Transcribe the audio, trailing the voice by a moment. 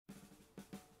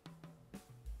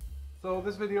So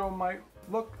this video might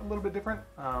look a little bit different.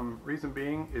 Reason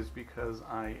being is because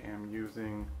I am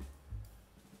using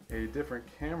a different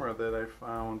camera that I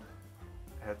found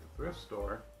at the thrift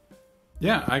store.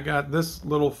 Yeah, I got this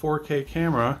little 4K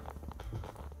camera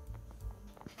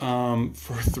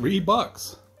for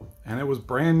 $3, and it was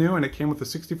brand new, and it came with a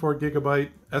 64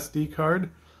 gigabyte SD card,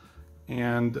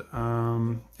 and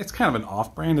it's kind of an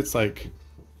off-brand. It's like,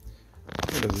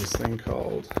 what is this thing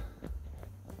called?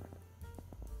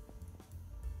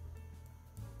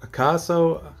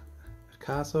 Akaso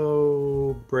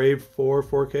Brave 4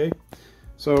 4K.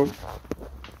 So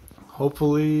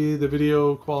hopefully the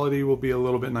video quality will be a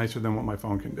little bit nicer than what my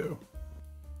phone can do.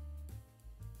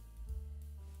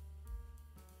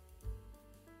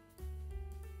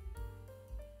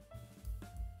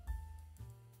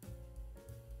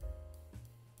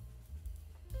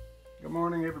 Good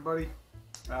morning, everybody.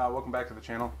 Welcome back to the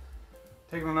channel.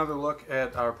 Taking another look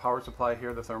at our power supply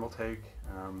here, the Thermaltake.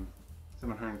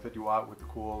 750 watt with the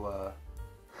cool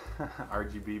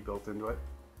RGB built into it.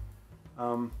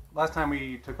 Last time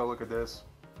we took a look at this,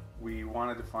 we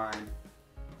wanted to find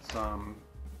some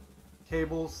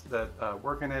cables that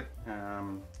work in it.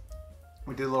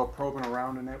 We did a little probing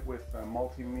around in it with a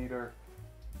multimeter,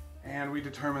 and we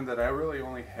determined that I really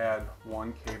only had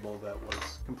one cable that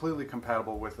was completely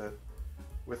compatible with it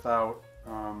without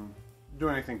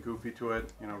doing anything goofy to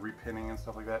it, you know, repinning and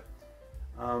stuff like that.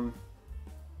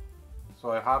 So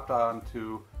I hopped on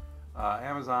to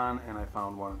Amazon and I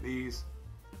found one of these,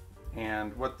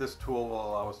 and what this tool will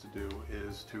allow us to do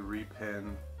is to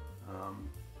repin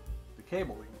the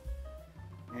cabling,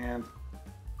 and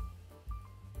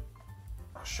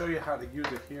I'll show you how to use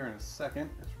it here in a second.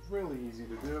 It's really easy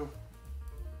to do.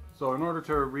 So in order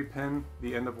to repin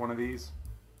the end of one of these,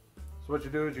 so what you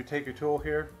do is you take your tool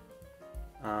here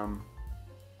and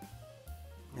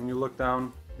you look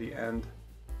down the end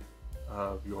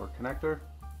of your connector,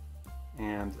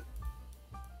 and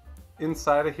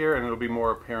inside of here, and it'll be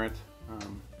more apparent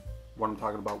what I'm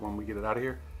talking about when we get it out of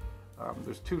here,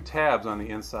 there's two tabs on the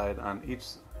inside on each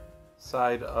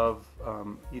side of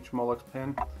each Molex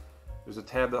pin. There's a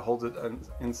tab that holds it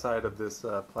inside of this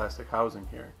plastic housing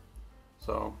here.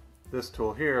 So this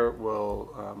tool here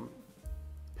will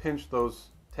pinch those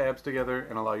tabs together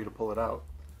and allow you to pull it out.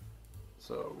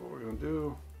 So what we're going to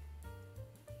do,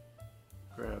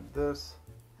 grab this,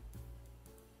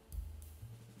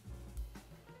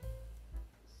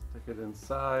 stick it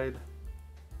inside,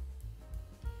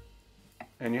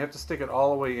 and you have to stick it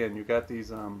all the way in. You got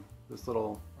these this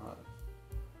little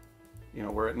you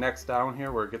know, where it necks down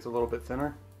here, where it gets a little bit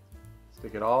thinner.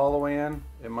 Stick it all the way in.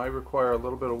 It might require a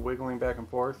little bit of wiggling back and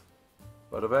forth,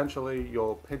 but eventually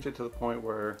you'll pinch it to the point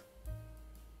where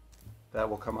that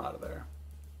will come out of there.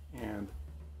 And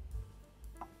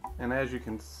as you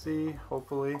can see,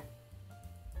 hopefully,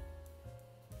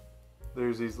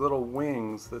 there's these little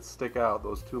wings that stick out,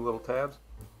 those two little tabs.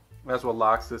 That's what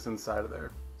locks this inside of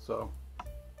there. So,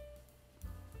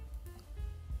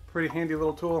 pretty handy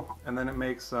little tool. And then it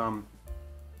makes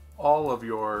all of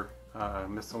your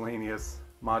miscellaneous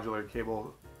modular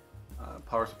cable,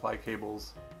 power supply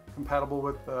cables compatible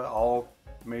with all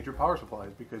major power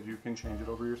supplies, because you can change it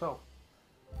over yourself.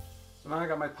 So now I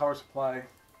got my power supply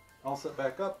all set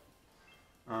back up.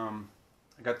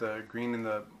 I got the green and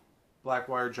the black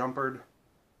wire jumpered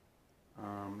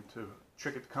to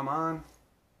trick it to come on,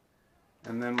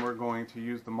 and then we're going to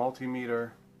use the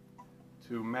multimeter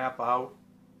to map out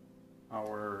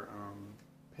our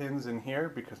pins in here,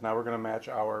 because now we're going to match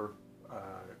our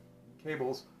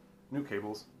cables, new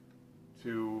cables,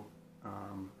 to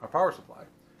our power supply.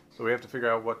 So we have to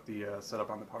figure out what the setup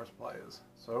on the power supply is.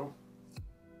 So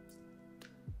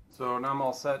now I'm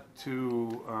all set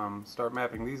to start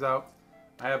mapping these out.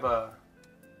 I have a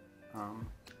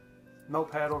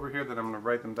notepad over here that I'm going to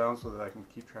write them down so that I can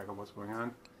keep track of what's going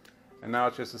on. And now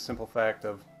it's just a simple fact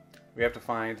of, we have to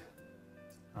find,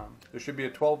 there should be a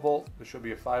 12 volt, there should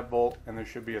be a 5 volt, and there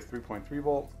should be a 3.3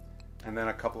 volt, and then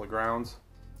a couple of grounds.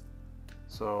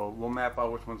 So we'll map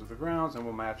out which ones are the grounds, and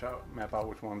we'll map out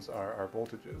which ones are our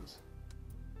voltages.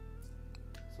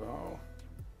 So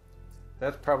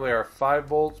that's probably our 5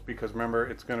 volts, because remember,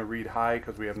 it's going to read high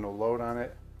because we have no load on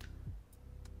it.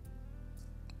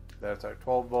 That's our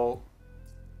 12 volt.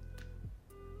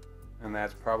 And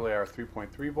that's probably our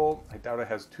 3.3 volt. I doubt it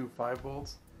has two 5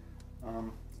 volts.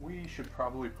 We should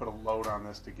probably put a load on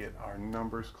this to get our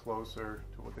numbers closer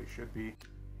to what they should be.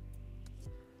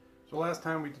 So last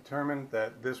time we determined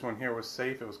that this one here was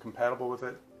safe, it was compatible with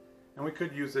it. And we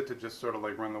could use it to just sort of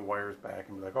like run the wires back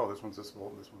and be like, oh, this one's this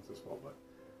volt, this one's this volt. But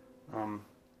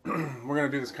we're going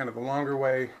to do this kind of the longer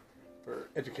way for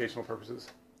educational purposes.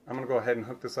 I'm going to go ahead and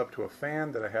hook this up to a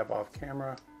fan that I have off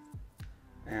camera,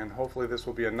 and hopefully this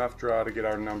will be enough draw to get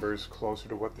our numbers closer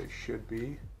to what they should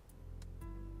be.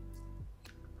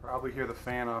 Probably hear the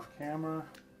fan off camera.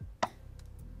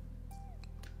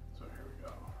 So here we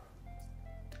go.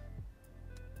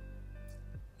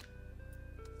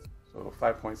 So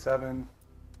 5.7,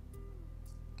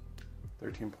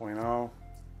 13.0,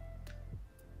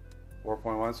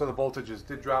 4.1. So the voltages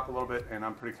did drop a little bit, and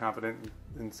I'm pretty confident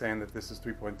in saying that this is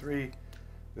 3.3,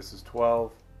 this is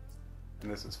 12,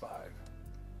 and this is 5.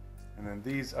 And then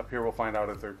these up here, we'll find out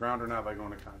if they're ground or not by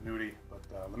going to continuity. But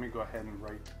let me go ahead and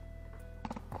write.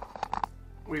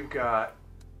 We've got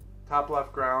top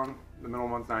left ground, the middle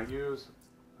one's not used,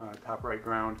 top right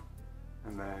ground,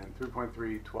 and then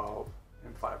 3.3, 12,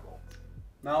 and 5 volts.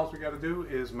 Now all we got to do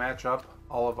is match up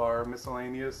all of our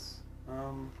miscellaneous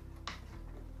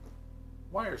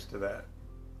wires to that.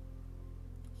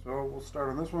 So we'll start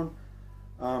on this one.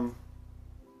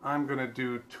 I'm going to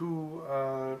do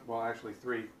well actually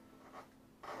 3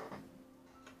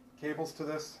 cables to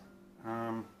this.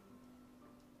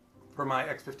 For my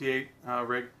X58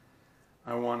 rig,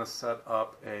 I want to set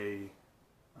up a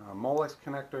Molex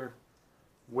connector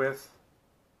with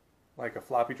like a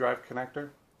floppy drive connector,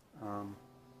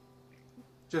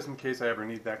 just in case I ever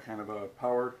need that kind of a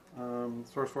power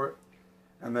source for it.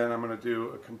 And then I'm going to do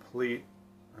a complete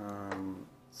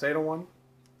SATA one,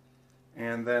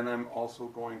 and then I'm also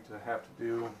going to have to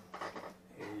do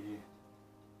a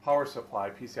power supply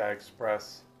PCI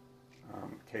Express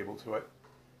cable to it,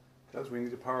 because we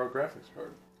need to power a graphics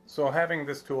card. So having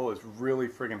this tool is really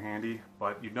friggin' handy,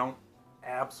 but you don't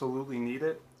absolutely need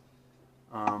it.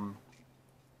 So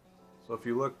if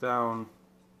you look down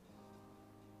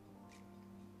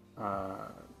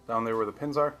down there where the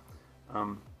pins are,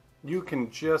 you can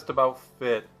just about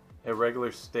fit a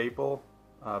regular staple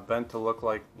bent to look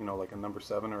like, you know, like a number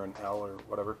 7 or an L or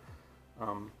whatever,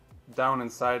 down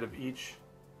inside of each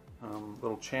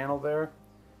little channel there.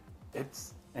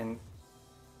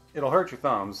 It'll hurt your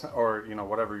thumbs, or you know,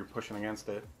 whatever you're pushing against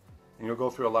it, and you'll go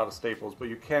through a lot of staples, but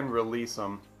you can release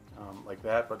them like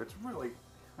that, but it's really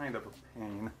kind of a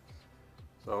pain.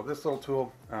 So this little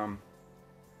tool, I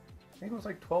think it was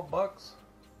like 12 bucks.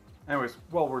 Anyways,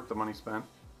 well worth the money spent,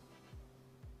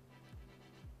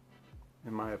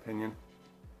 in my opinion.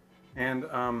 And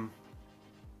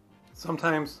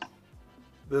sometimes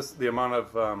the amount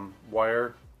of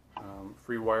wire,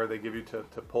 free wire they give you to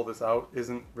pull this out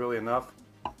isn't really enough,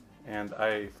 and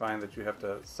I find that you have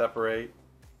to separate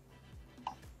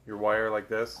your wire like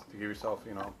this to give yourself,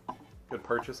 you know, good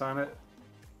purchase on it.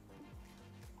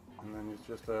 And then it's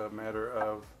just a matter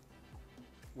of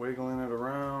wiggling it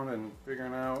around and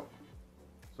figuring out.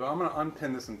 So I'm going to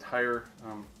unpin this entire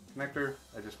connector.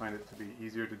 I just find it to be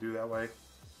easier to do that way.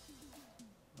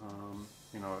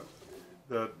 You know,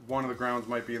 one of the grounds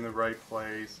might be in the right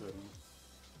place, and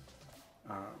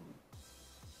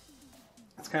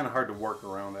it's kind of hard to work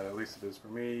around that. At least it is for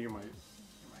me. You might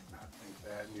not think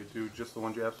that, and you do just the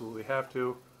ones you absolutely have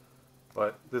to.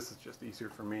 But this is just easier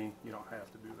for me. You don't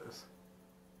have to do this.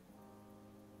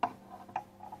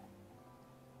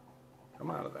 Come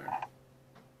out of there.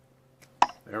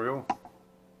 There we go.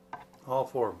 All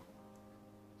 4 of them.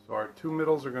 So our 2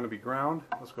 middles are going to be ground.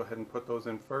 Let's go ahead and put those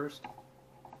in first.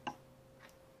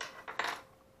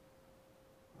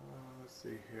 Let's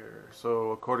see here.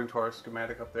 So according to our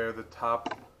schematic up there, the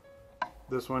top,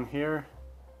 this one here,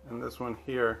 and this one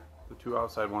here, the 2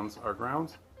 outside ones are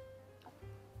grounds.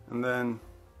 And then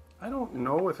I don't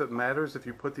know if it matters if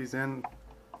you put these in,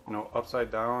 you know,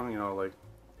 upside down, you know, like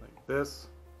this,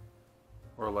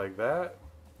 or like that.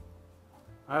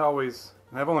 I've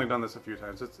only done this a few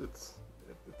times. It's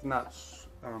not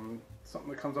something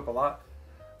that comes up a lot,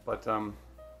 but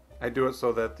I do it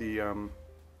so that the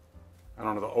I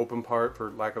don't know, the open part,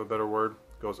 for lack of a better word,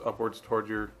 goes upwards toward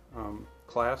your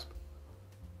clasp.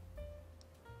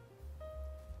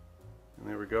 And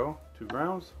there we go, 2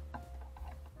 grounds.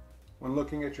 When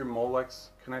looking at your Molex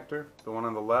connector, the one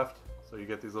on the left, so you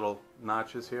get these little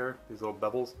notches here, these little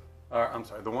bevels. I'm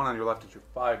sorry, the one on your left is your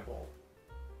 5 volt.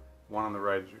 One on the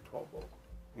right is your 12 volt.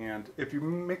 And if you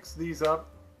mix these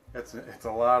up, it's a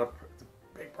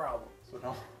big problem. So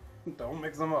don't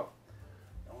mix them up.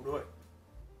 Don't do it.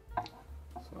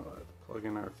 So let's plug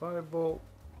in our 5 volt.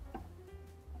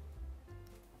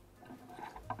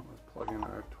 Let's plug in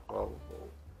our 12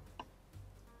 volt.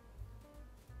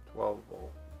 12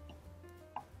 volt.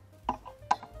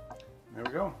 There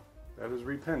we go. That is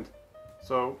repinned.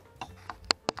 So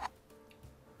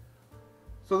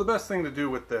the best thing to do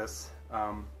with this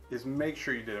is make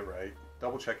sure you did it right.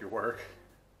 Double check your work.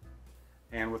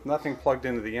 And with nothing plugged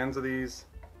into the ends of these,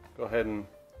 go ahead and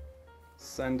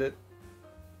send it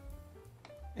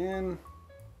in,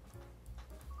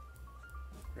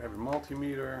 grab your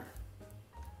multimeter,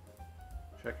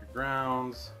 check your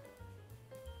grounds,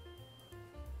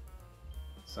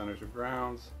 centers of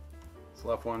grounds. This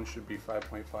left one should be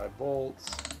 5.5 volts,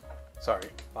 sorry,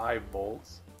 5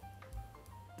 volts.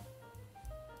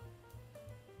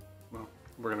 Well,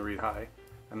 we're going to read high.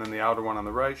 And then the outer one on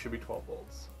the right should be 12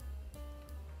 volts.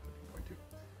 15.2.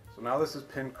 So now this is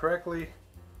pinned correctly.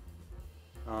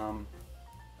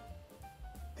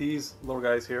 These little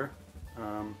guys here,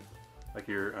 like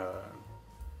your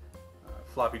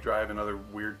floppy drive and other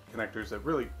weird connectors that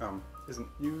really isn't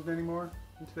used anymore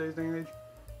in today's day and age.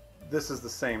 This is the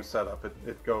same setup.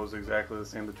 It goes exactly the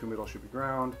same. The two middle should be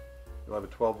ground. You'll have a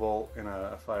 12 volt and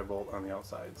a 5 volt on the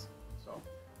outsides. So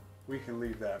we can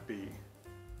leave that be.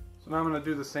 So now I'm going to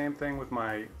do the same thing with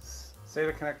my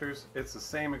SATA connectors. It's the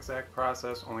same exact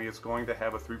process, only it's going to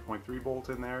have a 3.3 volt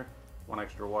in there, one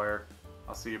extra wire.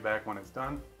 I'll see you back when it's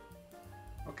done.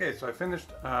 Okay, so I finished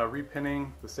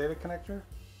repinning the SATA connector.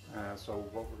 So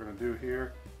what we're going to do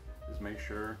here is make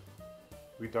sure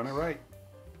we've done it right.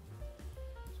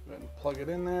 So go ahead and plug it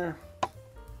in there.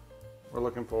 We're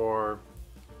looking for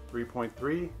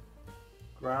 3.3,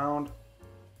 ground,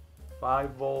 5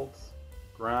 volts,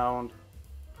 ground,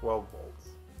 12 volts.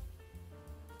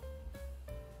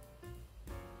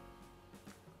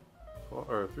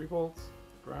 Or 3 volts,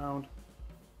 ground,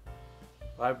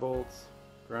 5 volts,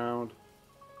 ground,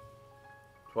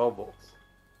 12 volts.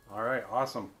 Alright,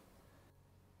 awesome.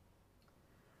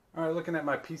 Alright, looking at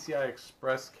my PCI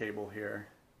Express cable here,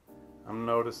 I'm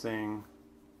noticing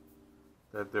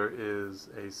that there is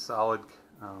a solid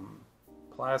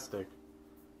plastic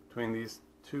between these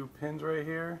two pins right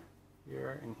here,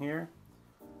 and here.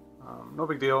 No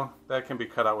big deal. That can be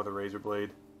cut out with a razor blade.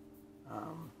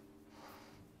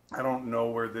 I don't know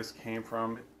where this came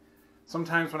from.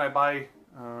 Sometimes when I buy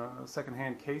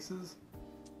secondhand cases,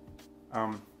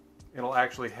 it'll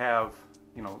actually have,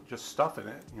 you know, just stuff in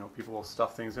it. You know, people will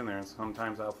stuff things in there, and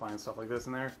sometimes I'll find stuff like this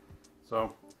in there.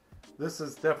 So this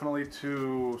is definitely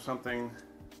to something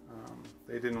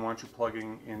they didn't want you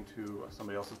plugging into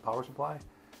somebody else's power supply.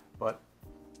 But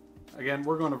again,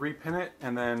 we're going to repin it,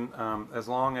 and then as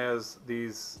long as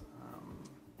these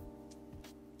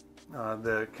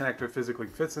the connector physically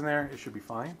fits in there, it should be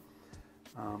fine.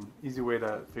 Easy way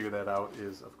to figure that out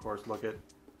is, of course, look at,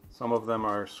 some of them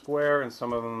are square and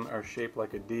some of them are shaped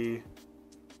like a D.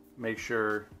 Make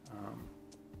sure,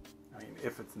 I mean,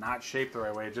 if it's not shaped the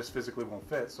right way, it just physically won't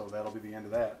fit, so that'll be the end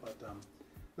of that. But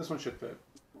this one should fit.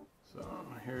 So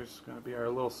here's going to be our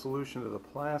little solution to the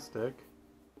plastic.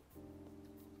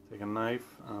 Take a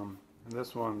knife, and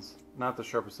this one's not the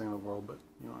sharpest thing in the world, but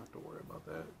you don't have to worry about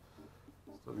that.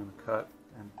 Still going to cut,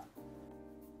 and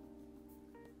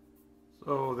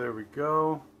so there we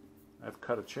go. I've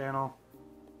cut a channel,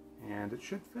 and it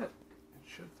should fit. It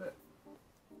should fit.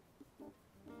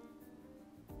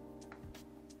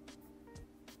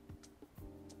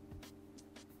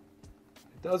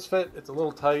 It does fit. It's a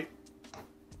little tight.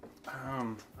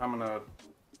 I'm gonna,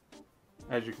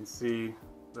 as you can see,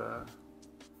 the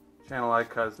channel I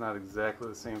cut is not exactly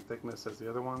the same thickness as the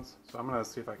other ones, so I'm gonna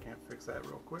see if I can't fix that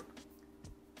real quick.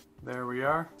 There we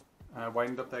are. I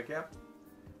widened up that gap.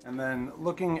 And then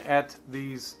looking at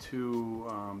these two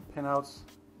pinouts,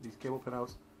 these cable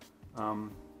pinouts,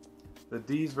 the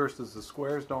D's versus the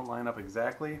squares don't line up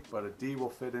exactly, but a D will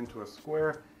fit into a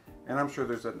square, and I'm sure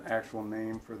there's an actual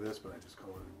name for this, but I just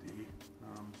call it a D.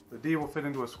 The D will fit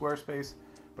into a square space,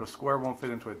 but a square won't fit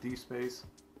into a D space.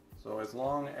 So as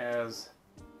long as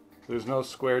there's no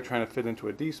square trying to fit into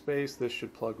a D space, this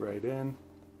should plug right in.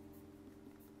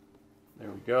 There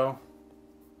we go.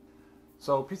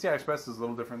 So PCI Express is a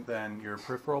little different than your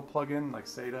peripheral plug-in like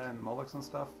SATA and Molex and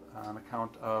stuff, on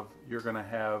account of you're going to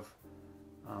have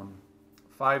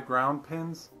 5 ground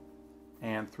pins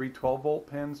and 3 12-volt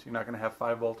pins. You're not going to have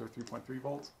 5 volt or 3.3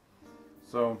 volts.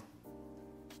 So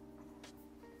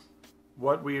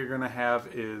what we are going to have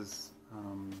is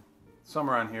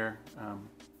somewhere on here,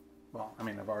 well, I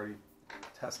mean, I've already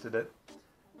tested it.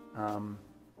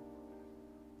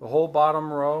 The whole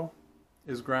bottom row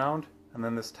is ground, and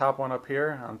then this top one up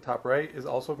here on top right is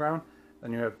also ground.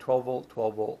 Then you have 12 volt,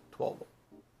 12 volt, 12 volt.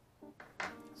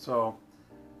 So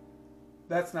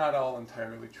that's not all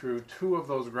entirely true. 2 of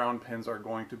those ground pins are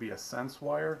going to be a sense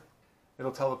wire.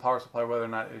 It'll tell the power supply whether or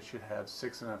not it should have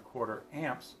 6.25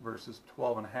 amps versus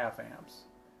 12.5 amps.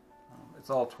 It's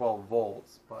all 12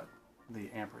 volts, but the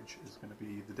amperage is going to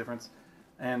be the difference.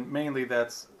 And mainly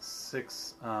that's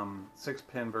 6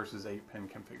 pin versus 8 pin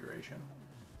configuration.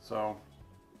 So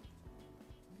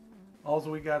all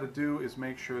we got to do is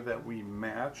make sure that we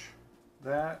match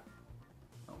that.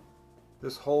 Oh,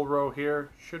 this whole row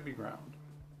here should be ground.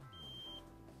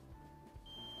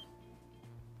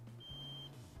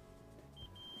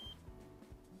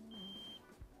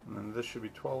 And then this should be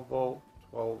 12 volt,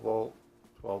 12 volt,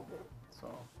 12 volt. So,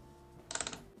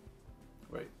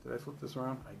 wait, did I flip this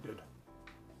around? I did.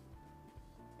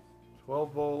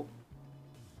 12 volt,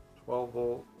 12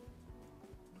 volt,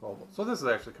 12 volt. So this is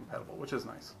actually compatible, which is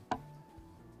nice.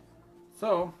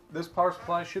 So this power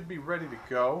supply should be ready to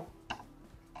go.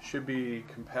 Should be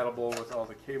compatible with all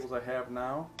the cables I have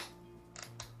now,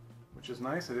 which is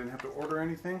nice. I didn't have to order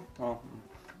anything. Well,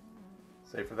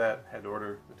 save for that, had to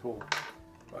order the tool.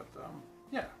 But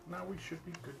yeah, now we should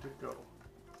be good to go.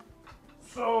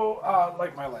 So,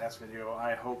 like my last video,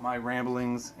 I hope my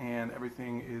ramblings and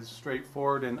everything is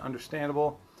straightforward and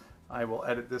understandable. I will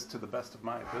edit this to the best of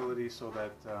my ability so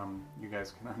that you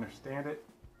guys can understand it.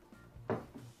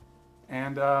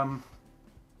 And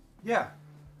yeah,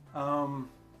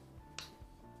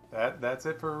 that's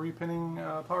it for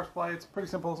repinning power supply. It's a pretty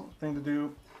simple thing to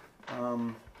do.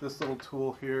 This little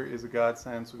tool here is a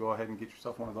godsend, so go ahead and get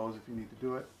yourself one of those if you need to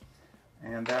do it.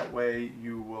 And that way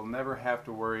you will never have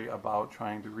to worry about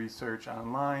trying to research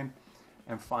online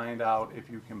and find out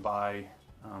if you can buy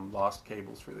lost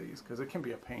cables for these, because it can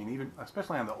be a pain, even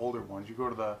especially on the older ones. You go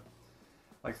to the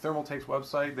Thermaltake's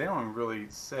website, they don't really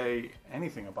say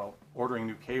anything about ordering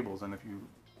new cables, and if you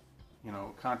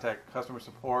contact customer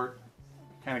support,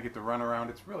 kind of get the runaround.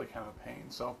 It's really kind of a pain.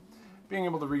 So being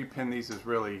able to repin these is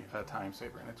really a time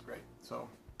saver, and it's great. So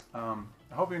I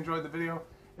hope you enjoyed the video.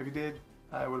 If you did,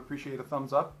 I would appreciate a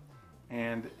thumbs up,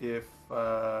 and if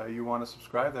you want to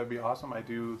subscribe, that would be awesome. I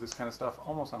do this kind of stuff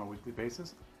almost on a weekly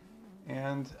basis,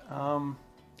 and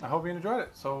I hope you enjoyed it.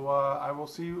 So I will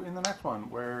see you in the next one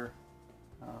where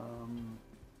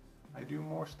I do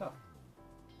more stuff.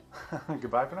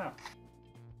 Goodbye for now.